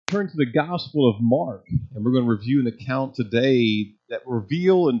turn to the Gospel of Mark, and we're going to review an account today that will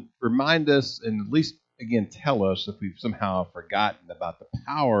reveal and remind us, and at least, again, tell us if we've somehow forgotten about the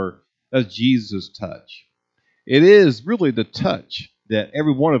power of Jesus' touch. It is really the touch that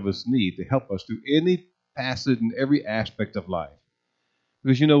every one of us need to help us through any facet and every aspect of life.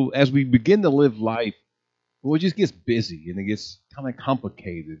 Because, as we begin to live life, well, it just gets busy, and it gets kind of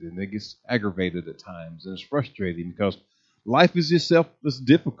complicated, and it gets aggravated at times, and it's frustrating because life is itself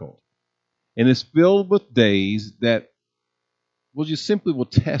difficult, and it's filled with days that will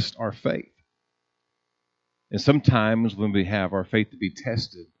test our faith. And sometimes when we have our faith to be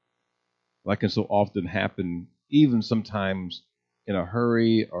tested, like can so often happen, even sometimes in a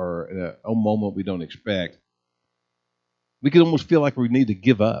hurry or in a moment we don't expect, we can almost feel like we need to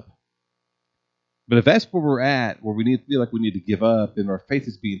give up. But if that's where we're at, where we feel like we need to give up, and our faith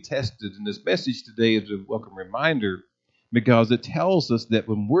is being tested, and this message today is a welcome reminder, because it tells us that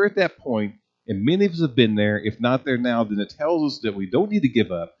when we're at that point, and many of us have been there, if not there now, then it tells us that we don't need to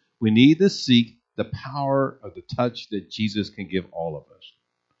give up. We need to seek the power of the touch that Jesus can give all of us.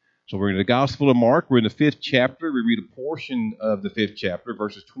 So we're in the Gospel of Mark. We're in the 5th chapter. We read a portion of the 5th chapter,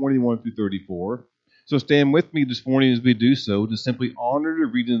 verses 21 through 34. So stand with me this morning as we do so to simply honor the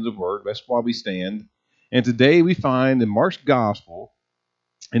reading of the Word. That's why we stand. And today we find in Mark's Gospel,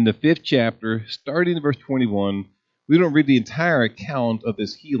 in the 5th chapter, starting in verse 21, we don't read the entire account of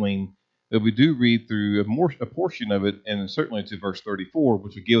this healing, but we do read through a portion of it, and certainly to verse 34,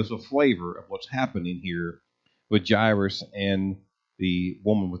 which would give us a flavor of what's happening here with Jairus and the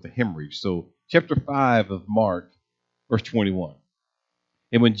woman with the hemorrhage. So, chapter 5 of Mark, verse 21.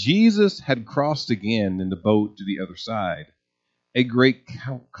 And when Jesus had crossed again in the boat to the other side, a great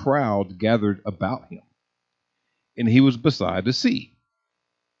crowd gathered about him, and he was beside the sea.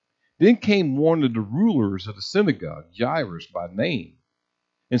 Then came one of the rulers of the synagogue, Jairus by name,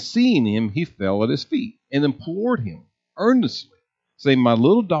 and seeing him, he fell at his feet and implored him earnestly, saying, "My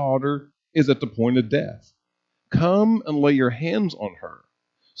little daughter is at the point of death. Come and lay your hands on her,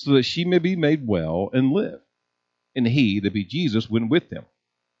 so that she may be made well and live." And he, to be Jesus, went with him.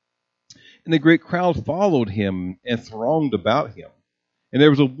 And a great crowd followed him and thronged about him. And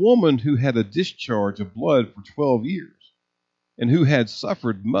there was a woman who had a discharge of blood for 12 years, and who had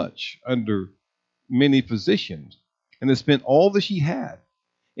suffered much under many physicians, and had spent all that she had,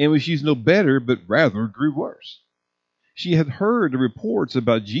 and she's no better, but rather grew worse. She had heard the reports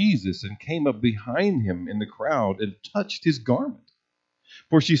about Jesus, and came up behind him in the crowd and touched his garment.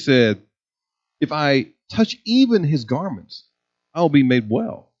 For she said, "If I touch even his garments, I'll be made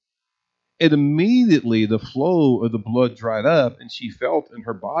well." And immediately the flow of the blood dried up, and she felt in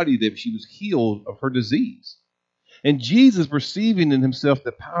her body that she was healed of her disease. And Jesus, perceiving in himself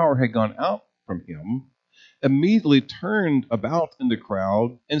that power had gone out from him, immediately turned about in the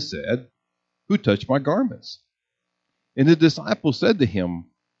crowd and said, "Who touched my garments?" And the disciples said to him,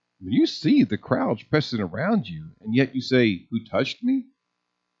 "You see the crowds pressing around you, and yet you say, 'Who touched me?'"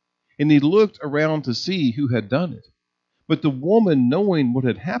 And he looked around to see who had done it. But the woman, knowing what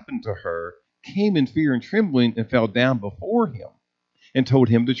had happened to her, came in fear and trembling and fell down before him and told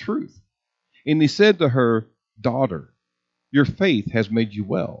him the truth. And he said to her, "Daughter, your faith has made you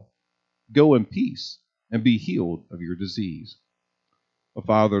well. Go in peace and be healed of your disease." Well,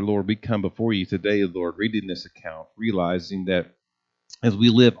 Father, Lord, we come before you today, Lord, reading this account, realizing that as we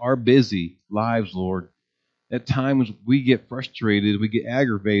live our busy lives, Lord, at times we get frustrated, we get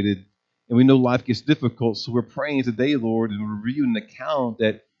aggravated, and we know life gets difficult. So we're praying today, Lord, and we're reviewing an account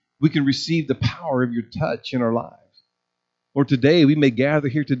that we can receive the power of your touch in our lives. Lord, today we may gather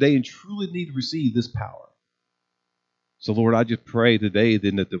here today and truly need to receive this power. So, Lord, I just pray today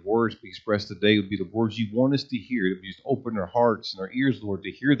then that the words we express today would be the words you want us to hear, that we just open our hearts and our ears, Lord,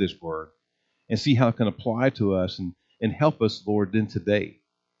 to hear this word and see how it can apply to us and help us, Lord, then today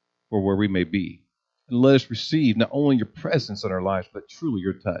for where we may be. And let us receive not only your presence in our lives, but truly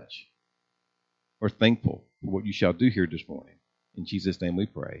your touch. We're thankful for what you shall do here this morning. In Jesus' name we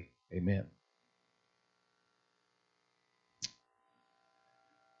pray. Amen.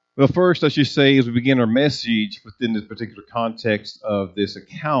 Well, first, I should say, as we begin our message within this particular context of this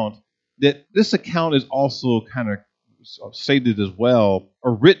account, that this account is also kind of stated as well,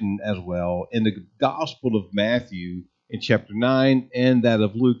 or written as well, in the Gospel of Matthew in chapter 9 and that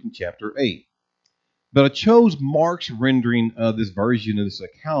of Luke in chapter 8. But I chose Mark's rendering of this version of this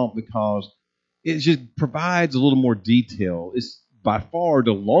account because it just provides a little more detail. It's by far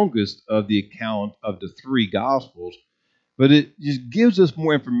the longest of the account of the three Gospels, but it just gives us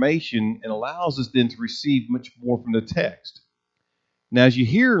more information and allows us then to receive much more from the text. Now, as you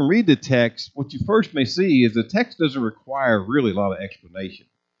hear and read the text, what you first may see is the text doesn't require really a lot of explanation.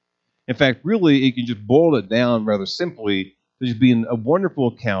 In fact, really, you can just boil it down rather simply to just being a wonderful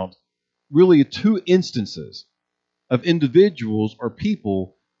account, really two instances of individuals or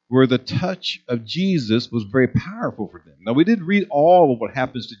people where the touch of Jesus was very powerful for them. Now, we did read all of what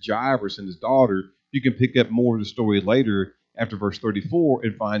happens to Jairus and his daughter. You can pick up more of the story later after verse 34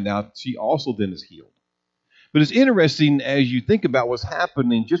 and find out she also then is healed. But it's interesting as you think about what's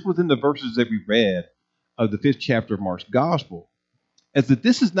happening just within the verses that we read of the 5th chapter of Mark's gospel, as that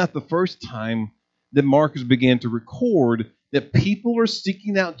this is not the first time that Mark has began to record that people are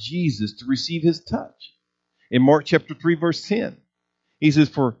seeking out Jesus to receive his touch. In Mark chapter 3, verse 10, he says,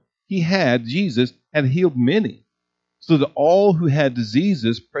 "For Jesus had healed many, so that all who had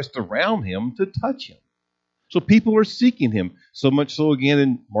diseases pressed around him to touch him." So people are seeking him. So much so again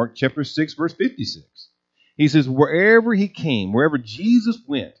in Mark chapter 6, verse 56. He says, wherever he came, wherever Jesus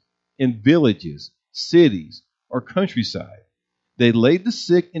went, in villages, cities, or countryside, they laid the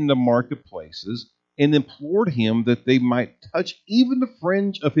sick in the marketplaces and implored him that they might touch even the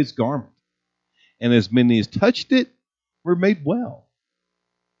fringe of his garment. And as many as touched it were made well.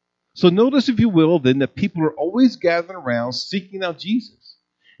 So notice, if you will, then that people are always gathering around seeking out Jesus.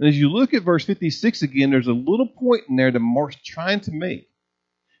 And as you look at verse 56 again, there's a little point in there that Mark's trying to make.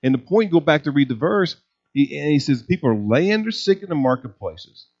 And the point, go back to read the verse, he says people are laying their sick in the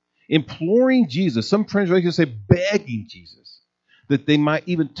marketplaces, imploring Jesus. Some translations say begging Jesus that they might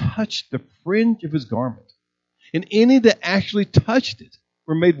even touch the fringe of his garment. And any that actually touched it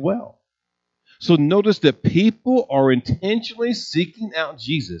were made well. So notice that people are intentionally seeking out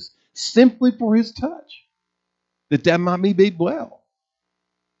Jesus simply for his touch, that might be made well.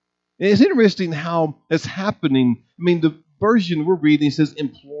 And it's interesting how that's happening. I mean, the version we're reading says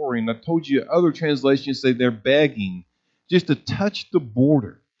imploring. I told you other translations say they're begging just to touch the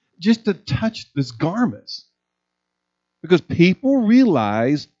border, just to touch this garments. Because people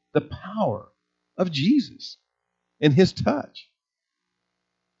realize the power of Jesus and his touch.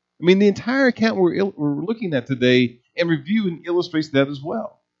 I mean, the entire account we're looking at today and reviewing illustrates that as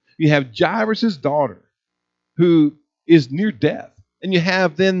well. You have Jairus' daughter who is near death. And you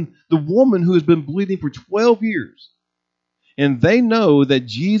have then the woman who has been bleeding for 12 years. And they know that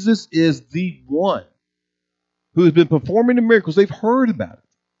Jesus is the one who has been performing the miracles. They've heard about it.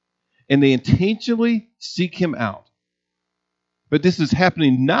 And they intentionally seek him out. But this is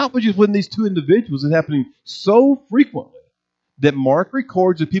happening not just with these two individuals. It's happening so frequently that Mark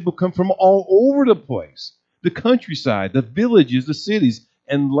records that people come from all over the place, the countryside, the villages, the cities,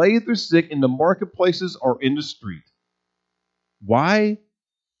 and lay their sick in the marketplaces or in the street. Why?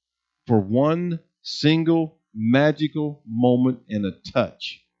 For one single magical moment and a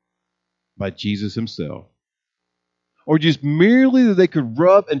touch by Jesus himself. Or just merely that they could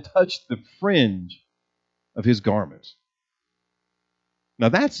rub and touch the fringe of his garments. Now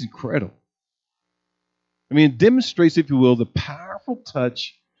that's incredible. I mean, it demonstrates, if you will, the powerful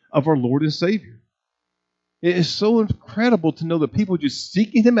touch of our Lord and Savior. It is so incredible to know that people were just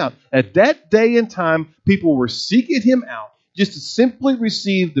seeking him out. At that day and time, people were seeking him out just to simply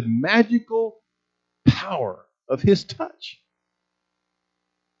receive the magical power of his touch.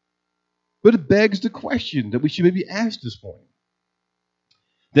 But it begs the question that we should maybe ask this morning.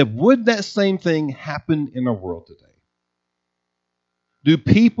 That would that same thing happen in our world today? Do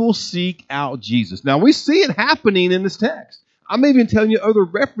people seek out Jesus? Now, we see it happening in this text. I'm even telling you other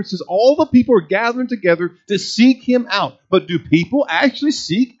references. All the people are gathering together to seek him out. But do people actually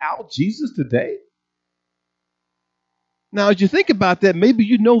seek out Jesus today? Now, as you think about that, maybe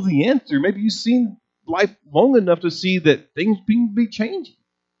you know the answer. Maybe you've seen life long enough to see that things be changing.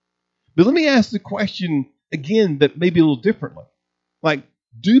 But let me ask the question again, but maybe a little differently. Like,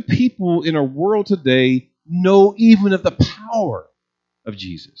 do people in our world today know even of the power of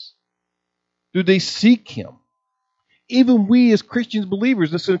Jesus? Do they seek him? Even we as Christians,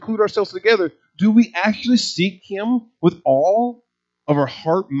 believers, let's include ourselves together, do we actually seek him with all of our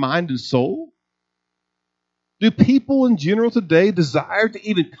heart, mind, and soul? Do people in general today desire to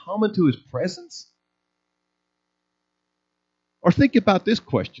even come into his presence? Or think about this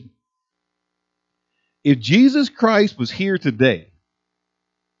question. If Jesus Christ was here today,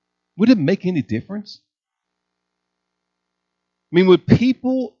 would it make any difference? I mean, would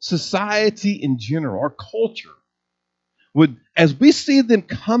people, society in general, our culture, as we see them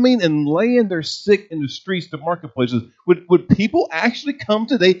coming and laying their sick in the streets, the marketplaces, would people actually come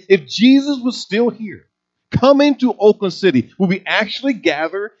today if Jesus was still here? Coming to Oakland City, would we actually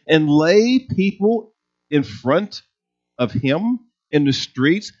gather and lay people in front of him in the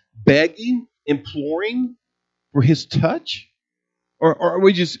streets, begging, imploring for his touch? Or are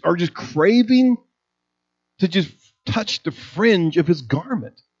we just craving to just touch the fringe of his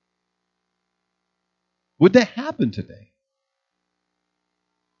garment? Would that happen today?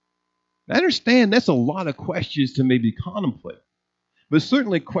 I understand that's a lot of questions to maybe contemplate, but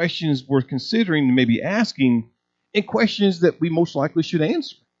certainly questions worth considering and maybe asking, and questions that we most likely should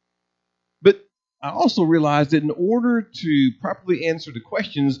answer. But I also realize that in order to properly answer the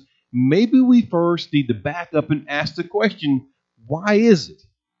questions, maybe we first need to back up and ask the question, why is it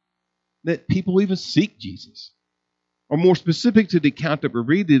that people even seek Jesus? Or more specific to the account that we're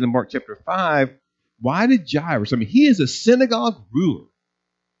reading in Mark chapter 5, why did Jairus, he is a synagogue ruler.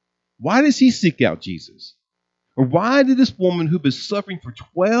 Why does he seek out Jesus? Or why did this woman who'd been suffering for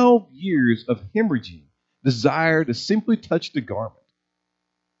 12 years of hemorrhaging desire to simply touch the garment?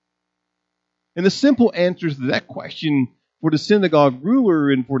 And the simple answers to that question for the synagogue ruler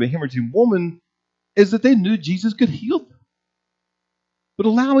and for the hemorrhaging woman is that they knew Jesus could heal them. But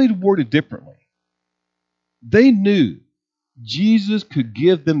allow me to word it differently. They knew Jesus could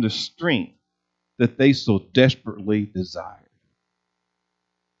give them the strength that they so desperately desired.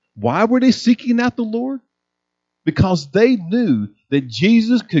 Why were they seeking out the Lord? Because they knew that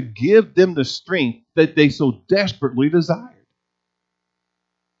Jesus could give them the strength that they so desperately desired.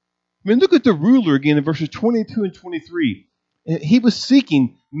 Look at the ruler again in verses 22 and 23. He was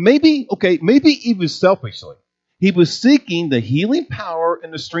seeking, maybe even selfishly, he was seeking the healing power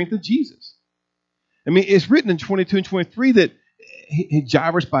and the strength of Jesus. It's written in 22 and 23 that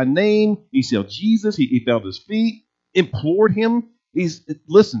Jairus by name, he saw Jesus, he fell at his feet, implored him.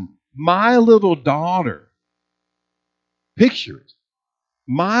 Listen, my little daughter, picture it,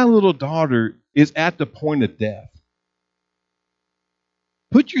 my little daughter is at the point of death.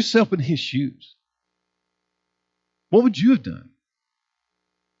 Put yourself in his shoes. What would you have done?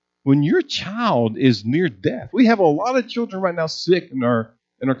 When your child is near death, we have a lot of children right now sick in our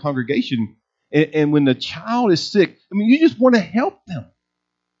congregation, and when the child is sick, you just want to help them.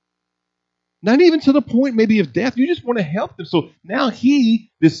 Not even to the point maybe of death. You just want to help them. So now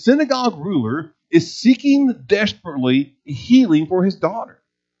the synagogue ruler, is seeking desperately healing for his daughter.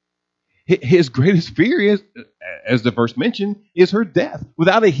 His greatest fear is, as the verse mentioned, is her death.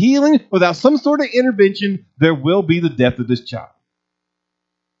 Without a healing, without some sort of intervention, there will be the death of this child.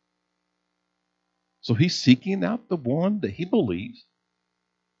 So he's seeking out the one that he believes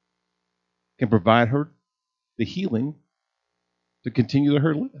can provide her the healing to continue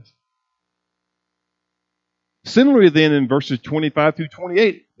her live. Similarly, then, in verses 25 through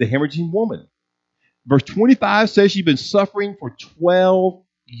 28, the hemorrhaging woman. Verse 25 says she's been suffering for 12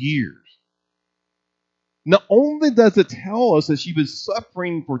 years. Not only does it tell us that she's been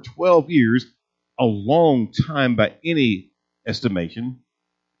suffering for 12 years, a long time by any estimation,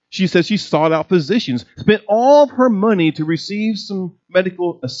 she says she sought out physicians, spent all of her money to receive some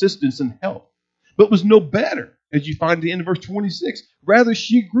medical assistance and help, but was no better, as you find at the end of verse 26. Rather,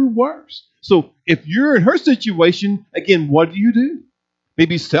 she grew worse. So if you're in her situation, again, what do?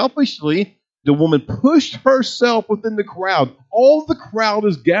 Maybe selfishly, the woman pushed herself within the crowd. All the crowd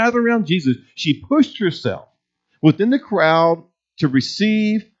is gathered around Jesus. She pushed herself within the crowd to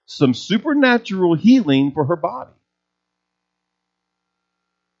receive some supernatural healing for her body.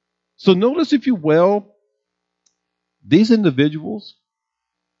 So notice, if you will, these individuals,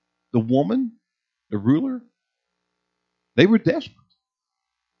 the woman, the ruler, they were desperate.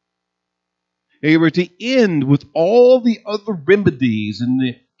 They were to end with all the other remedies and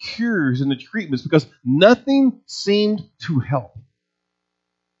the cures and the treatments because nothing seemed to help.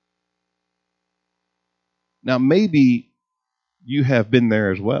 Now, maybe you have been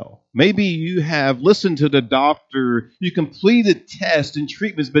there as well. Maybe you have listened to the doctor, you completed tests and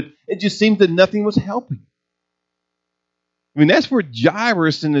treatments, but it just seemed that nothing was helping. That's where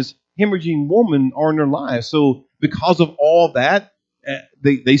Jairus and this hemorrhaging woman are in their lives. So because of all that,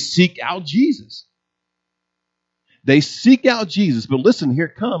 they seek out Jesus. They seek out Jesus, but listen, here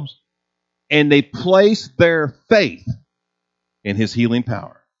it comes. And they place their faith in his healing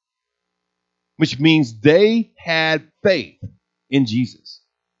power, which means they had faith in Jesus.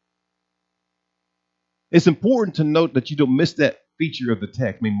 It's important to note that you don't miss that feature of the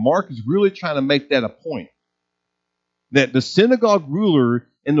text. Mark is really trying to make that a point. That the synagogue ruler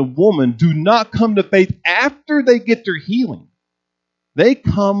and the woman do not come to faith after they get their healing. They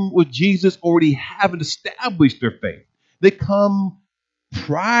come with Jesus already having established their faith. They come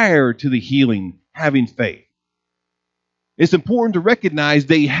prior to the healing having faith. It's important to recognize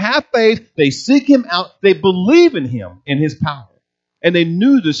they have faith, they seek him out, they believe in him and his power. And they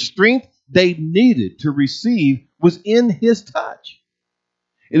knew the strength they needed to receive was in his touch.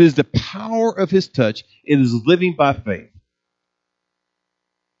 It is the power of his touch. It is living by faith.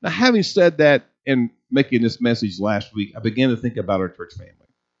 Now, having said that and making this message last week, I began to think about our church family.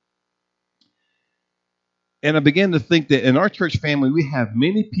 And I began to think that in our church family, we have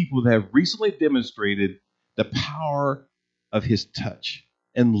many people that have recently demonstrated the power of his touch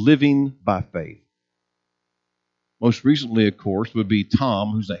and living by faith. Most recently, of course, would be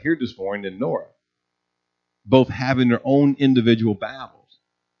Tom, who's not here this morning, and Nora, both having their own individual battles,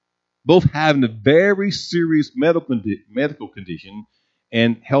 both having a very serious medical condition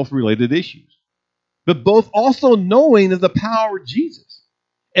and health-related issues, but both also knowing of the power of Jesus,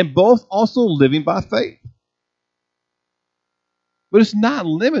 and both also living by faith. But it's not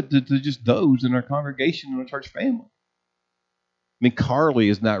limited to just those in our congregation and our church family. I mean, Carly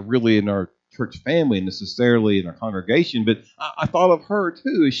is not really in our church family necessarily in our congregation, but I thought of her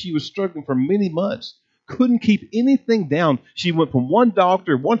too as she was struggling for many months, couldn't keep anything down. She went from one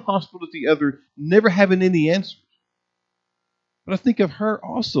doctor, one hospital to the other, never having any answers. But I think of her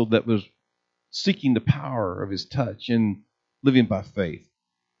also that was seeking the power of his touch and living by faith.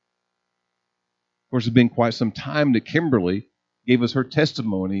 Of course, it's been quite some time that Kimberly gave us her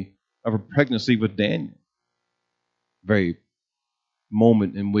testimony of her pregnancy with Daniel. Very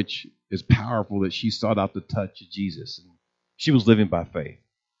moment in which is powerful that she sought out the touch of Jesus, and she was living by faith.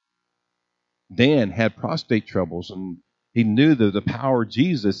 Dan had prostate troubles, and he knew that the power of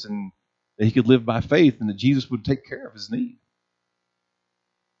Jesus and that he could live by faith and that Jesus would take care of his need.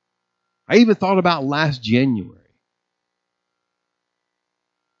 I even thought about last January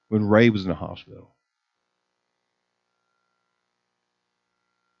when Ray was in the hospital.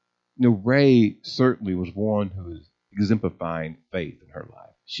 You know, Ray certainly was one who was exemplifying faith in her life.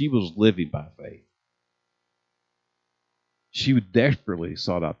 She was living by faith. She desperately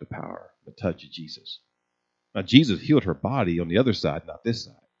sought out the power, the touch of Jesus. Now, Jesus healed her body on the other side, not this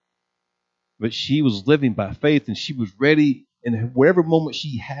side. But she was living by faith, and she was ready, in whatever moment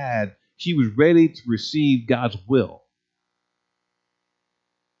she had, she was ready to receive God's will.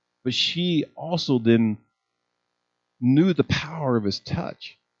 But she also then knew the power of his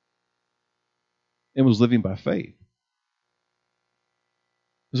touch and was living by faith.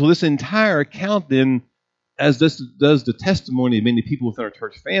 So this entire account then, as this does the testimony of many people within our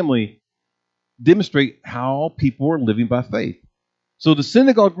church family, demonstrate how people are living by faith. So the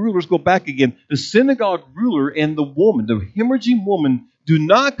synagogue rulers, go back again, the synagogue ruler and the woman, the hemorrhaging woman, do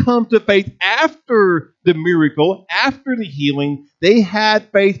not come to faith after the miracle, after the healing. They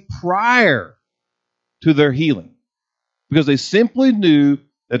had faith prior to their healing because they simply knew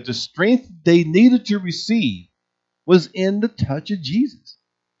that the strength they needed to receive was in the touch of Jesus.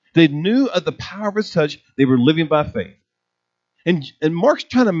 They knew of the power of his touch. They were living by faith. And Mark's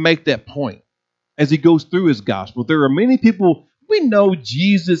trying to make that point as he goes through his gospel. There are many people, we know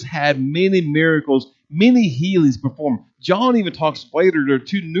Jesus had many miracles, many healings performed. John even talks later, they're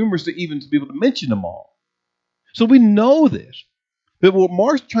too numerous to even to be able to mention them all. So we know this. But what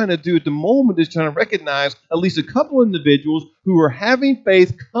Mark's trying to do at the moment is trying to recognize at least a couple of individuals who are having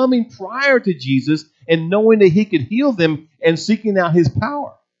faith coming prior to Jesus and knowing that he could heal them and seeking out his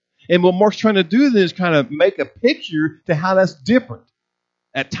power. And what Mark's trying to do then is kind of make a picture to how that's different,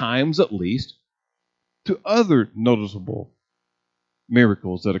 at times at least, to other noticeable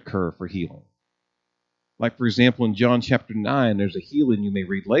miracles that occur for healing. Like, for example, in John chapter 9, there's a healing you may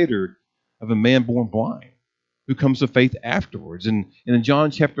read later of a man born blind who comes to faith afterwards. And in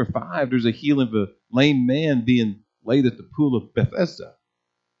John chapter 5, there's a healing of a lame man being laid at the pool of Bethesda,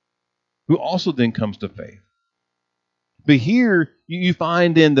 who also then comes to faith. But here you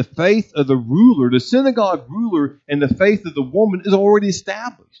find in the faith of the ruler, the synagogue ruler, and the faith of the woman is already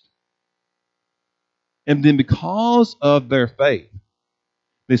established. And then because of their faith,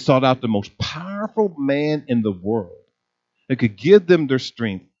 they sought out the most powerful man in the world that could give them their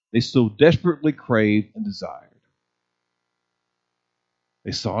strength they so desperately craved and desired.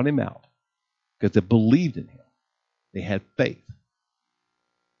 They sought him out because they believed in him. They had faith.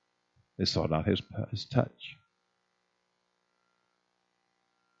 They sought out his touch.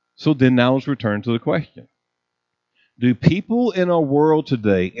 So then now let's return to the question. Do people in our world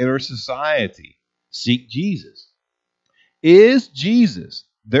today, in our society, seek Jesus? Is Jesus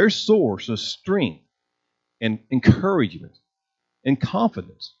their source of strength and encouragement and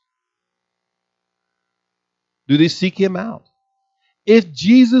confidence? Do they seek him out? If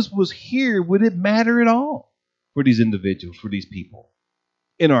Jesus was here, would it matter at all for these individuals, for these people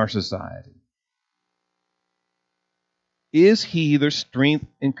in our society? Is he their strength,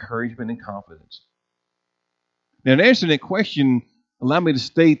 encouragement, and confidence? Now, in answering that question, allow me to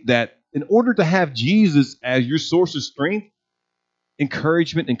state that in order to have Jesus as your source of strength,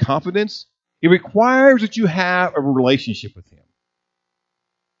 encouragement, and confidence, it requires that you have a relationship with him.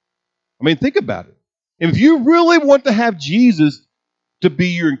 I mean, think about it. If you really want to have Jesus to be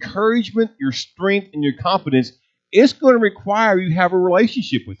your encouragement, your strength, and your confidence, it's going to require you have a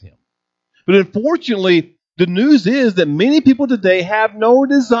relationship with him. But unfortunately, the news is that many people today have no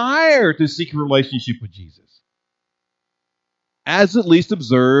desire to seek a relationship with Jesus, as at least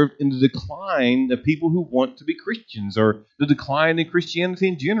observed in the decline of people who want to be Christians or the decline in Christianity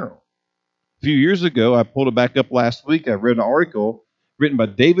in general. A few years ago, I pulled it back up last week, I read an article written by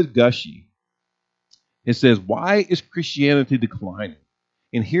David Gushee. It says, "Why is Christianity declining?"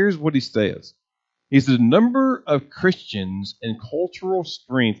 And here's what he says. He says, "The number of Christians and cultural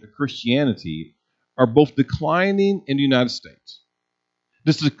strength of Christianity are both declining in the United States.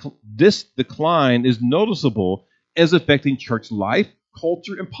 This decline is noticeable as affecting church life,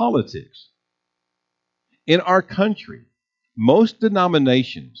 culture, and politics. In our country, most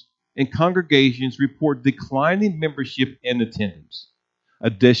denominations and congregations report declining membership and attendance.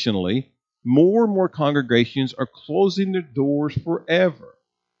 Additionally, more and more congregations are closing their doors forever."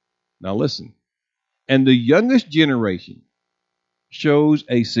 Now listen. "And the youngest generation shows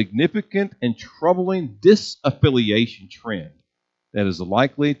a significant and troubling disaffiliation trend that is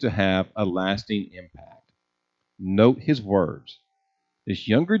likely to have a lasting impact." Note his words. This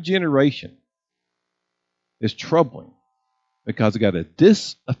younger generation is troubling because it got a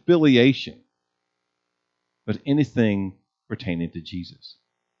disaffiliation with anything pertaining to Jesus.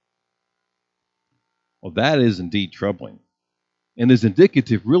 Well, that is indeed troubling and is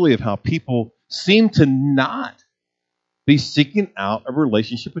indicative really of how people seem to not be seeking out a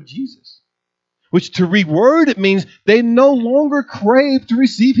relationship with Jesus. Which, to reword, it means they no longer crave to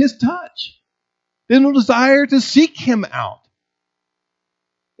receive his touch. They have no desire to seek him out.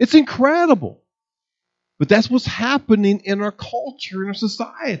 It's incredible. But that's what's happening in our culture, in our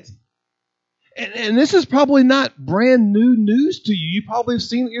society. And this is probably not brand new news to you. You probably have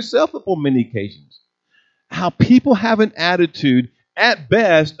seen it yourself upon many occasions. How people have an attitude, at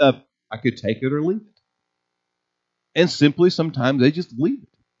best, of, I could take it or leave it. And simply, sometimes they just leave it.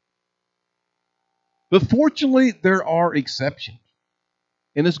 But fortunately, there are exceptions.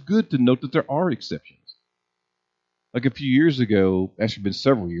 And it's good to note that there are exceptions. Like a few years ago, actually been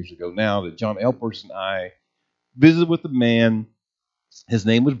several years ago now, that John Elpers and I visited with a man. His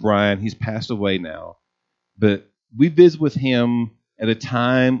name was Brian. He's passed away now. But we visited with him at a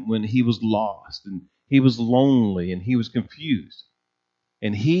time when he was lost and he was lonely and he was confused.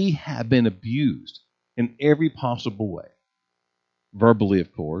 And he had been abused in every possible way. Verbally,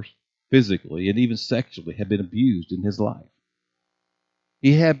 of course, physically, and even sexually had been abused in his life.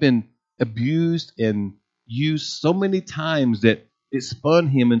 He had been abused and used so many times that it spun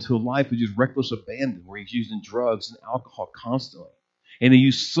him into a life of just reckless abandon, where he's using drugs and alcohol constantly. And he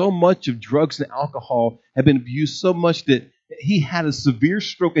used so much of drugs and alcohol, had been abused so much that he had a severe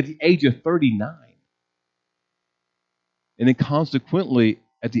stroke at the age of 39. And then consequently,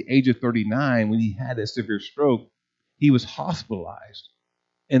 at the age of 39, when he had that severe stroke, he was hospitalized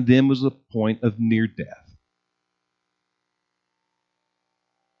and then was at a point of near death.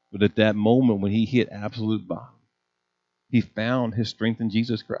 But at that moment when he hit absolute bottom, he found his strength in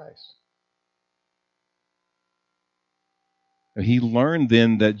Jesus Christ. And he learned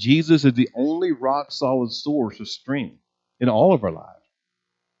then that Jesus is the only rock-solid source of strength in all of our lives.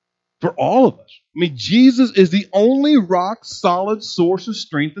 For all of us. I mean, Jesus is the only rock-solid source of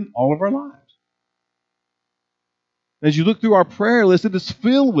strength in all of our lives. As you look through our prayer list, it is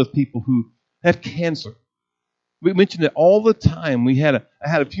filled with people who have cancer. We mention it all the time. I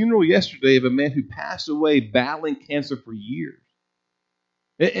had a funeral yesterday of a man who passed away battling cancer for years.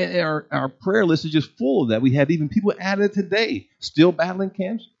 And our prayer list is just full of that. We had even people added today still battling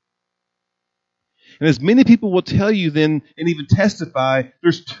cancer. And as many people will tell you then and even testify,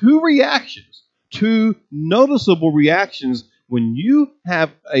 there's two noticeable reactions when you have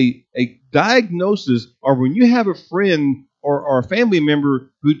a diagnosis or when you have a friend or a family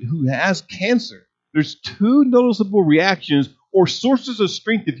member who has cancer. There's two noticeable reactions or sources of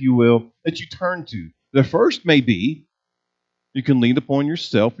strength, if you will, that you turn to. The first may be you can lean upon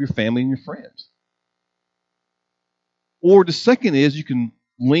yourself, your family, and your friends. Or the second is you can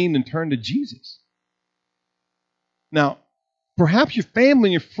lean and turn to Jesus. Now, perhaps your family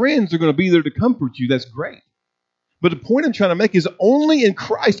and your friends are going to be there to comfort you. That's great. But the point I'm trying to make is only in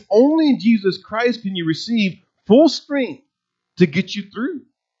Christ, only in Jesus Christ can you receive full strength to get you through.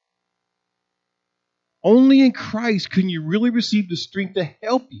 Only in Christ can you really receive the strength to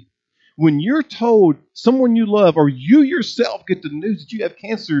help you. When you're told someone you love or you yourself get the news that you have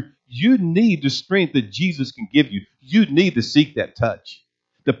cancer, you need the strength that Jesus can give you. You need to seek that touch,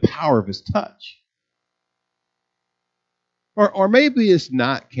 the power of his touch. Or maybe it's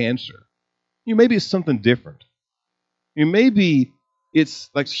not cancer. Maybe it's something different. Maybe It's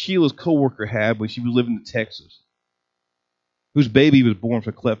like Sheila's coworker had when she was living in Texas, whose baby was born with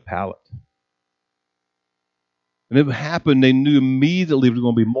a cleft palate. And it happened, they knew immediately there was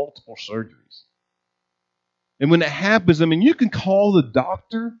going to be multiple surgeries. And when it happens, I mean, you can call the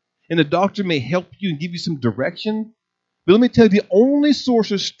doctor, and the doctor may help you and give you some direction. But let me tell you, the only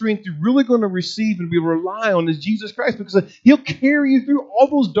source of strength you're really going to receive and be rely on is Jesus Christ, because he'll carry you through all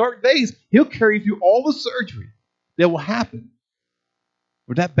those dark days. He'll carry you through all the surgery that will happen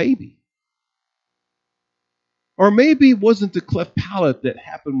for that baby. Or maybe it wasn't the cleft palate that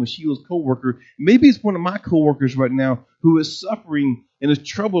happened with Sheila's coworker. Maybe it's one of my coworkers right now who is suffering and is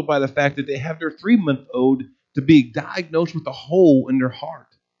troubled by the fact that they have their 3-month-old to be diagnosed with a hole in their heart,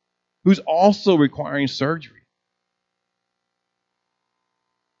 who's also requiring surgery,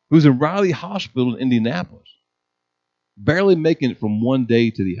 who's in Riley Hospital in Indianapolis, barely making it from one day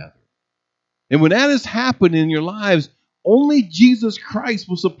to the other. And when that has happened in your lives, only Jesus Christ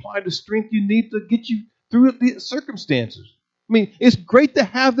will supply the strength you need to get you through the circumstances. I mean, it's great to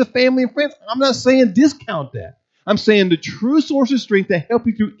have the family and friends. I'm not saying discount that. I'm saying the true source of strength to help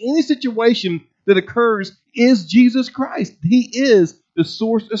you through any situation that occurs is Jesus Christ. He is the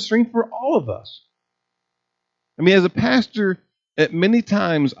source of strength for all of us. I mean, as a pastor, at many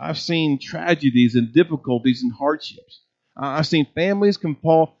times I've seen tragedies and difficulties and hardships. I've seen families can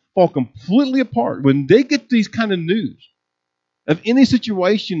fall completely apart when they get these kind of news of any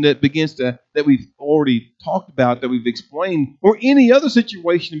situation that we've already talked about, that we've explained, or any other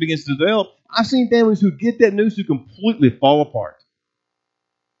situation that begins to develop. I've seen families who get that news who completely fall apart.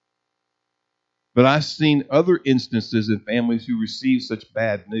 But I've seen other instances in families who receive such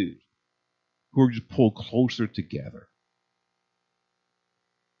bad news who are just pulled closer together.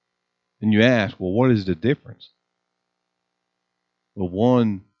 And you ask, well, what is the difference? Well,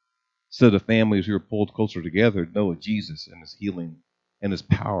 one set of families who are pulled closer together know of Jesus and his healing and his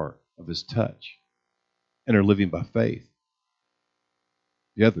power of his touch and are living by faith.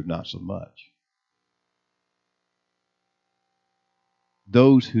 The other, not so much.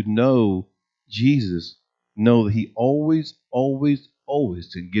 Those who know Jesus know that he always, always, always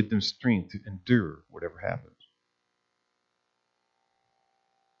can give them strength to endure whatever happens.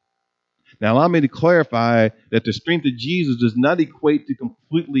 Now, allow me to clarify that the strength of Jesus does not equate to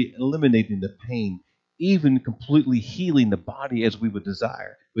completely eliminating the pain, even completely healing the body as we would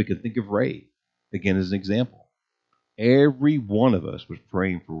desire. We can think of Ray, again, as an example. Every one of us was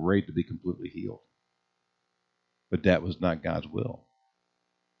praying for Ray to be completely healed. But that was not God's will.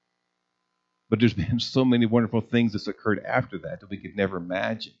 But there's been so many wonderful things that's occurred after that we could never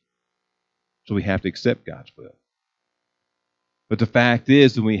imagine. So we have to accept God's will. But the fact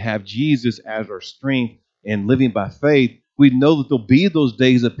is, when we have Jesus as our strength and living by faith, we know that there'll be those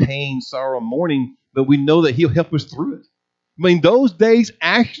days of pain, sorrow, and mourning, but we know that he'll help us through it. I mean, those days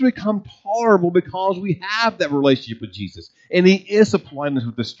actually become tolerable because we have that relationship with Jesus, and he is supplying us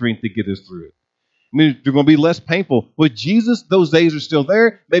with the strength to get us through it. I mean, they're going to be less painful. With Jesus, those days are still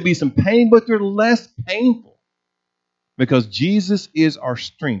there. Maybe some pain, but they're less painful because Jesus is our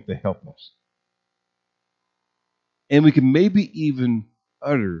strength to help us. And we can maybe even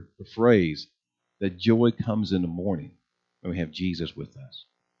utter the phrase that joy comes in the morning when we have Jesus with us.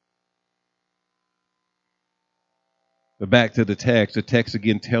 But back to the text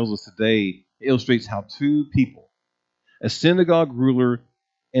again tells us today, illustrates how two people, a synagogue ruler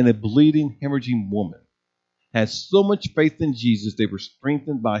and a bleeding, hemorrhaging woman, had so much faith in Jesus they were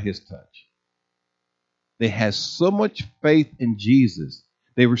strengthened by his touch. They had so much faith in Jesus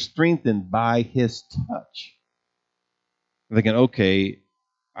they were strengthened by his touch. I'm thinking, okay,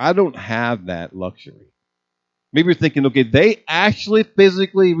 I don't have that luxury. Maybe you're thinking, okay, they actually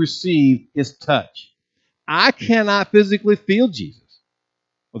physically received his touch. I cannot physically feel Jesus.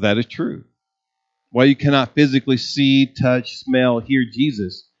 Well, that is true. While you cannot physically see, touch, smell, hear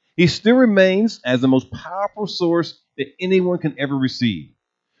Jesus, he still remains as the most powerful source that anyone can ever receive.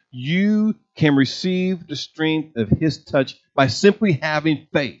 You can receive the strength of his touch by simply having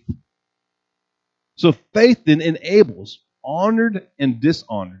faith. So faith then enables honored and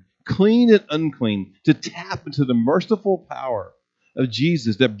dishonored, clean and unclean, to tap into the merciful power of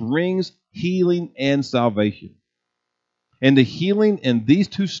Jesus that brings healing and salvation. And the healing in these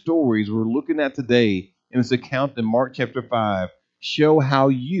two stories we're looking at today in this account in Mark chapter 5 show how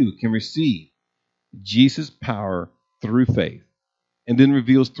you can receive Jesus' power through faith. And then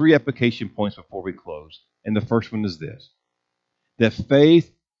reveals 3 application points before we close. And the first one is this: that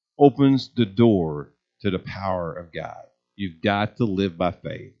faith opens the door to the power of God. You've got to live by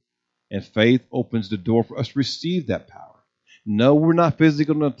faith. And faith opens the door for us to receive that power. No, we're not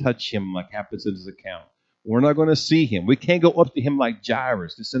physically going to touch him like happens in this account. We're not going to see him. We can't go up to him like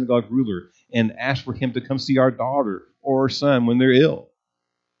Jairus, the synagogue ruler, and ask for him to come see our daughter or our son when they're ill.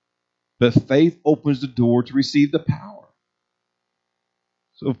 But faith opens the door to receive the power.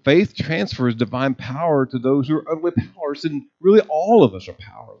 So faith transfers divine power to those who are utterly powerless, and really all of us are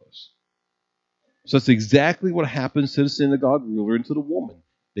powerless. So that's exactly what happens to the synagogue ruler and to the woman.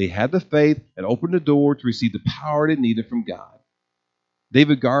 They had the faith and opened the door to receive the power they needed from God.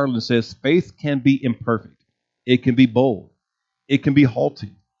 David Garland says, faith can be imperfect. It can be bold. It can be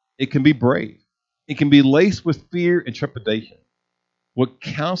halting. It can be brave. It can be laced with fear and trepidation. What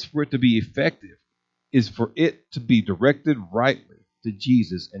counts for it to be effective is for it to be directed rightly to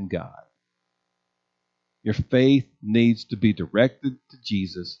Jesus and God. Your faith needs to be directed to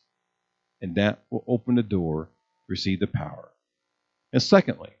Jesus, and that will open the door to receive the power. And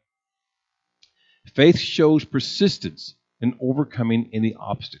secondly, faith shows persistence in overcoming any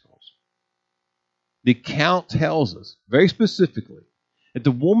obstacles. The account tells us very specifically that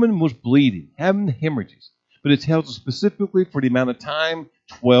the woman was bleeding, having hemorrhages, but it tells us specifically for the amount of time,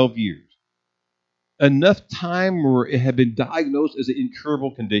 12 years. Enough time where it had been diagnosed as an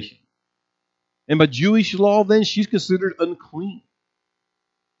incurable condition. And by Jewish law, then, she's considered unclean.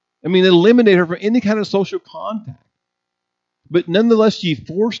 I mean, eliminate her from any kind of social contact. But nonetheless, she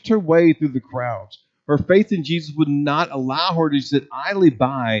forced her way through the crowds. Her faith in Jesus would not allow her to sit idly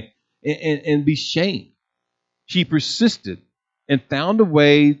by and be shamed. She persisted and found a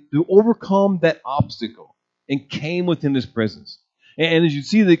way to overcome that obstacle and came within his presence. And as you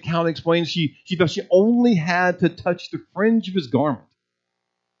see, the account explains she felt she only had to touch the fringe of his garment.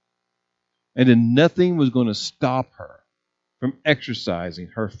 And then nothing was going to stop her from exercising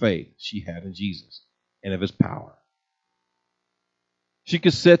her faith she had in Jesus and of his power. She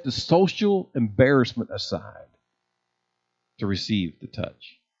could set the social embarrassment aside to receive the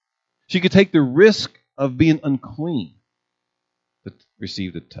touch. She could take the risk of being unclean to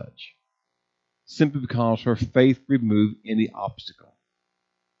receive the touch, simply because her faith removed any obstacle.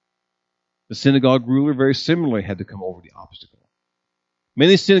 The synagogue ruler very similarly had to come over the obstacle.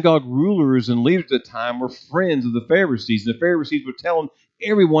 Many synagogue rulers and leaders at the time were friends of the Pharisees, and the Pharisees were telling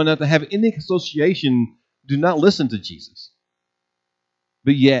everyone not to have any association, do not listen to Jesus.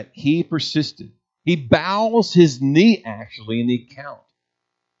 But yet, he persisted. He bows his knee, actually, in the account,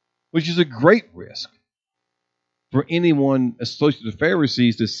 which is a great risk. For anyone associated with the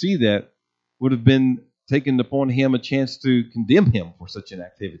Pharisees to see that would have been taken upon him a chance to condemn him for such an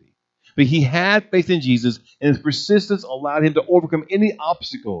activity. But he had faith in Jesus, and his persistence allowed him to overcome any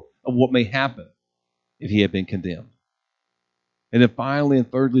obstacle of what may happen if he had been condemned. And then finally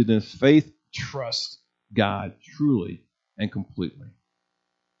and thirdly, then faith trusts God truly and completely.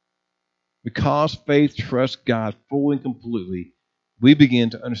 Because faith trusts God fully and completely, we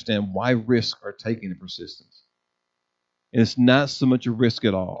begin to understand why risks are taken in persistence. And it's not so much a risk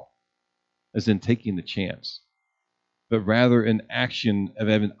at all as in taking the chance, but rather an action of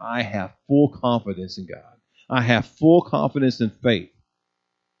having, I have full confidence in God. I have full confidence and faith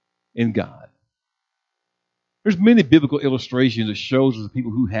in God. There's many biblical illustrations that shows us the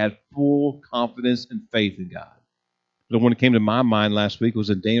people who had full confidence and faith in God. The one that came to my mind last week was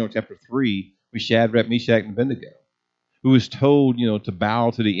in Daniel chapter 3 with Shadrach, Meshach, and Abednego, who was told, to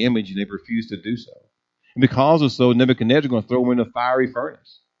bow to the image, and they refused to do so. And because of so, Nebuchadnezzar was going to throw them in a fiery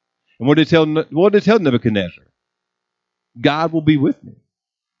furnace. And what did they tell Nebuchadnezzar? God will be with me.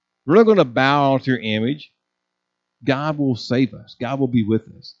 We're not going to bow to your image. God will save us. God will be with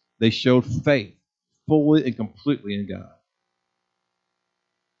us. They showed faith fully and completely in God.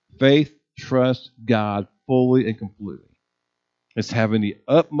 Faith trusts God fully and completely. It's having the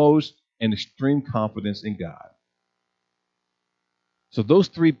utmost and extreme confidence in God. So those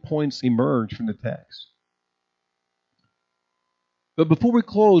 3 points emerge from the text. But before we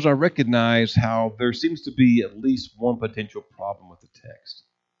close, I recognize how there seems to be at least one potential problem with the text.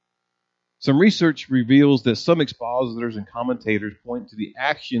 Some research reveals that some expositors and commentators point to the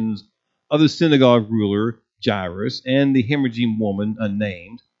actions of the synagogue ruler, Jairus, and the hemorrhaging woman,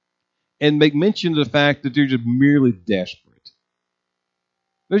 unnamed, and make mention of the fact that they're just merely desperate.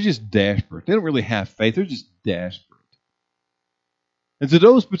 They're just desperate. They don't really have faith. They're just desperate. And to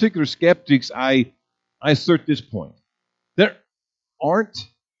those particular skeptics, I assert this point. There aren't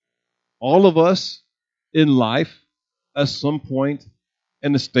all of us in life at some point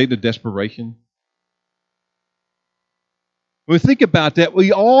in a state of desperation? When we think about that,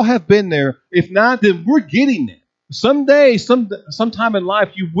 we all have been there. If not, then we're getting there. Someday, sometime in life,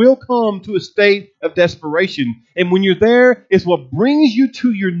 you will come to a state of desperation. And when you're there, it's what brings you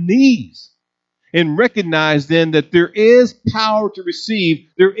to your knees. And recognize then that there is power to receive,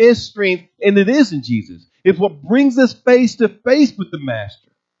 there is strength, and it is in Jesus. It's what brings us face to face with the Master.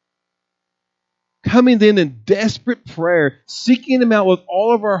 Coming then in desperate prayer, seeking Him out with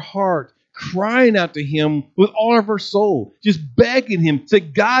all of our heart, crying out to Him with all of our soul, just begging Him, say,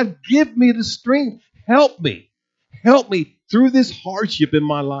 God, give me the strength. Help me. Help me through this hardship in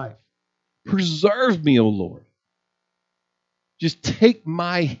my life. Preserve me, O Lord. Just take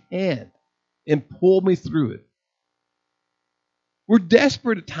my hand and pull me through it. We're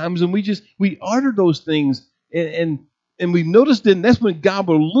desperate at times, and we utter those things, and we notice then that's when God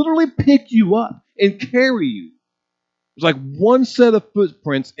will literally pick you up and carry you. It's like one set of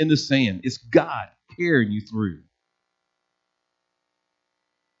footprints in the sand. It's God carrying you through.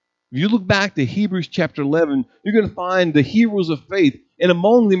 If you look back to Hebrews chapter 11, you're going to find the heroes of faith, and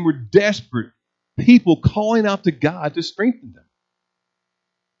among them were desperate people calling out to God to strengthen them.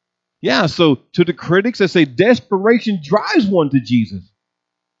 Yeah, so to the critics, I say desperation drives one to Jesus.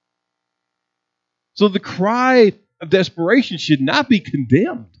 So the cry of desperation should not be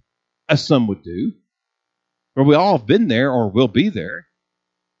condemned, as some would do. Or we all have been there or will be there.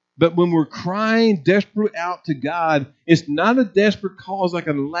 But when we're crying desperate out to God, it's not a desperate call like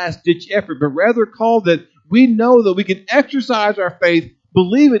a last-ditch effort, but rather a call that we know that we can exercise our faith,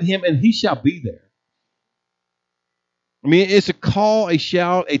 believe in Him, and He shall be there. I mean, it's a call, a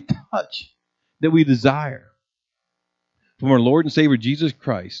shout, a touch that we desire from our Lord and Savior Jesus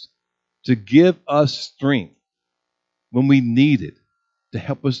Christ to give us strength when we need it, to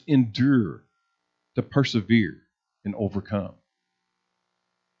help us endure, to persevere and overcome.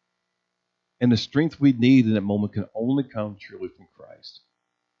 And the strength we need in that moment can only come truly from Christ.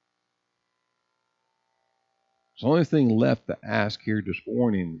 So the only thing left to ask here this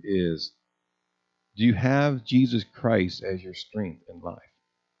morning is, do you have Jesus Christ as your strength in life?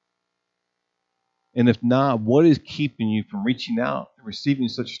 And if not, what is keeping you from reaching out and receiving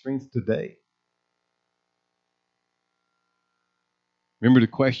such strength today? Remember the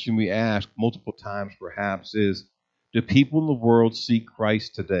question we asked multiple times perhaps is, do people in the world seek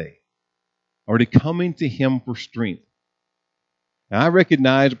Christ today? Are they coming to Him for strength? Now, I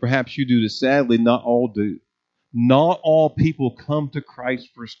recognize perhaps you do this. Sadly, not all do. Not all people come to Christ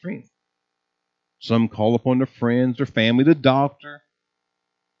for strength. Some call upon their friends, their family, the doctor.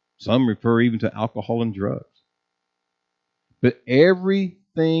 Some refer even to alcohol and drugs. But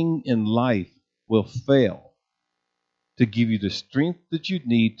everything in life will fail to give you the strength that you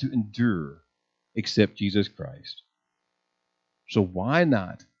need to endure except Jesus Christ. So why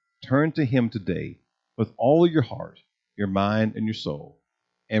not turn to Him today with all of your heart, your mind, and your soul,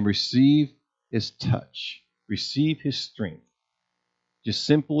 and receive His touch, receive His strength. Just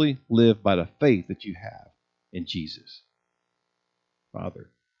simply live by the faith that you have in Jesus. Father,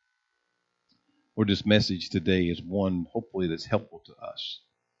 Lord, this message today is one, hopefully, that's helpful to us.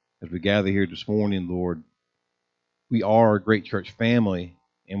 As we gather here this morning, Lord, we are a great church family,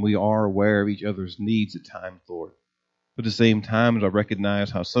 and we are aware of each other's needs at times, Lord. But at the same time, I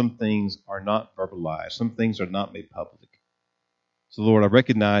recognize how some things are not verbalized, some things are not made public. So, Lord, I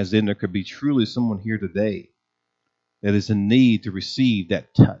recognize then there could be truly someone here today that is in need to receive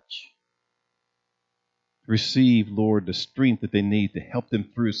that touch. Receive, Lord, the strength that they need to help them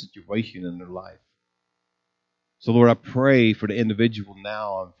through a situation in their life. So, Lord, I pray for the individual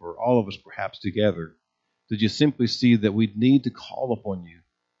now and for all of us perhaps together to just simply see that we need to call upon you.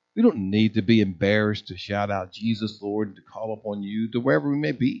 We don't need to be embarrassed to shout out Jesus, Lord, and to call upon you to wherever we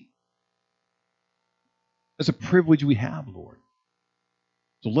may be. That's a privilege we have, Lord.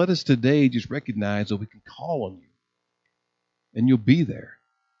 So let us today just recognize that we can call on you, and you'll be there.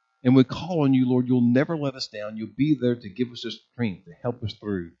 And we call on you, Lord, you'll never let us down. You'll be there to give us the strength to help us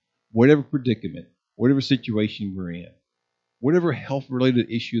through whatever predicament, whatever situation we're in, whatever health-related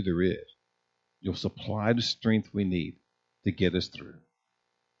issue there is. You'll supply the strength we need to get us through.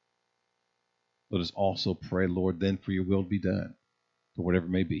 Let us also pray, Lord, then for your will to be done, for whatever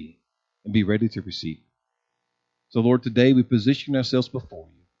it may be, and be ready to receive. So, Lord, today we position ourselves before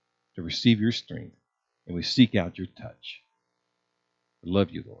you to receive your strength, and we seek out your touch. We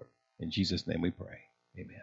love you, Lord. In Jesus' name we pray. Amen.